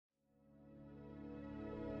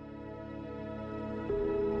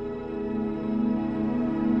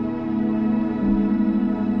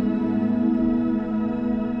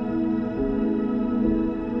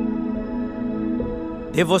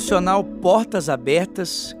Devocional Portas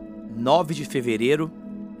Abertas, 9 de fevereiro.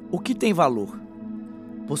 O que tem valor?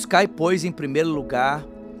 Buscai, pois, em primeiro lugar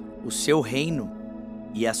o seu reino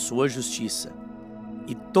e a sua justiça,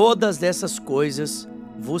 e todas essas coisas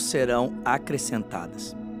vos serão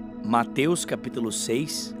acrescentadas. Mateus capítulo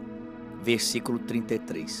 6, versículo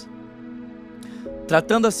 33.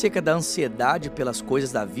 Tratando acerca da ansiedade pelas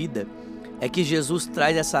coisas da vida, é que Jesus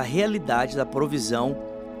traz essa realidade da provisão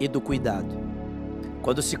e do cuidado.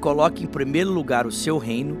 Quando se coloca em primeiro lugar o seu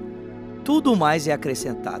reino, tudo mais é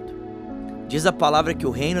acrescentado. Diz a palavra que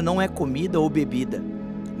o reino não é comida ou bebida,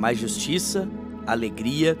 mas justiça,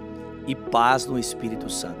 alegria e paz no Espírito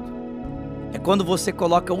Santo. É quando você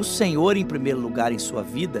coloca o Senhor em primeiro lugar em sua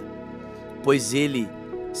vida, pois Ele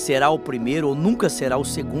será o primeiro ou nunca será o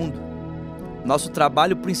segundo. Nosso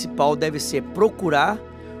trabalho principal deve ser procurar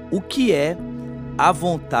o que é a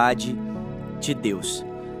vontade de Deus.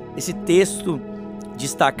 Esse texto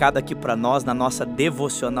destacado aqui para nós na nossa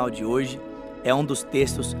devocional de hoje é um dos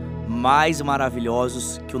textos mais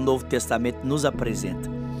maravilhosos que o Novo Testamento nos apresenta.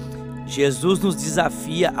 Jesus nos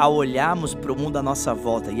desafia a olharmos para o mundo à nossa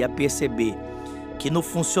volta e a perceber que no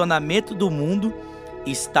funcionamento do mundo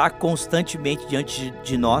está constantemente diante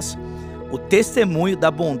de nós o testemunho da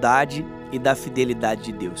bondade e da fidelidade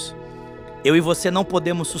de Deus. Eu e você não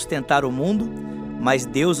podemos sustentar o mundo, mas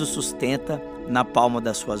Deus o sustenta na palma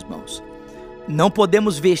das suas mãos. Não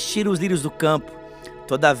podemos vestir os lírios do campo,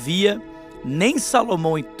 todavia, nem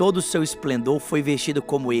Salomão em todo o seu esplendor foi vestido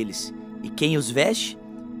como eles. E quem os veste?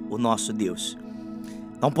 O nosso Deus.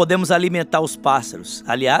 Não podemos alimentar os pássaros.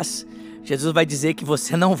 Aliás, Jesus vai dizer que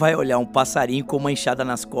você não vai olhar um passarinho com uma enxada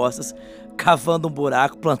nas costas, cavando um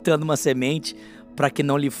buraco, plantando uma semente, para que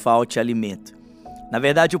não lhe falte alimento. Na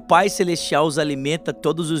verdade, o Pai Celestial os alimenta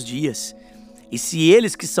todos os dias. E se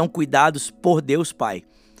eles que são cuidados por Deus Pai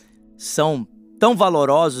são tão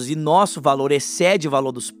valorosos e nosso valor excede o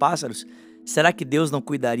valor dos pássaros, será que Deus não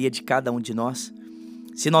cuidaria de cada um de nós?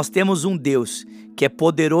 Se nós temos um Deus que é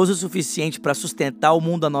poderoso o suficiente para sustentar o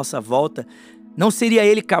mundo à nossa volta, não seria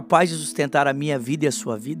Ele capaz de sustentar a minha vida e a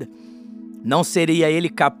sua vida? Não seria Ele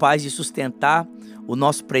capaz de sustentar o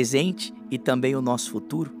nosso presente e também o nosso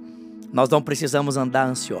futuro? Nós não precisamos andar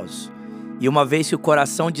ansiosos. E uma vez que o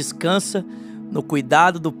coração descansa no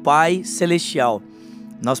cuidado do Pai Celestial,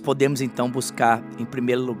 nós podemos então buscar em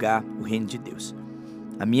primeiro lugar o reino de Deus.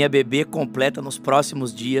 A minha bebê completa nos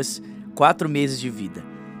próximos dias 4 meses de vida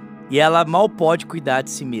e ela mal pode cuidar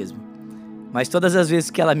de si mesma. Mas todas as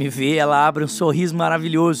vezes que ela me vê, ela abre um sorriso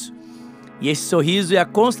maravilhoso. E esse sorriso é a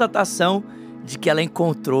constatação de que ela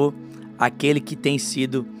encontrou aquele que tem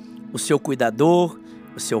sido o seu cuidador,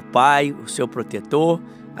 o seu pai, o seu protetor,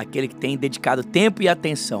 aquele que tem dedicado tempo e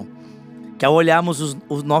atenção. Que ao olharmos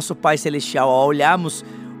o nosso Pai Celestial, ao olharmos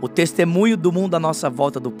o testemunho do mundo à nossa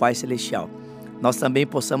volta do Pai Celestial, nós também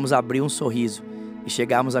possamos abrir um sorriso e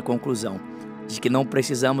chegarmos à conclusão de que não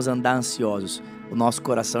precisamos andar ansiosos. O nosso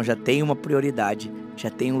coração já tem uma prioridade, já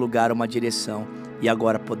tem um lugar, uma direção, e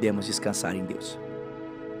agora podemos descansar em Deus.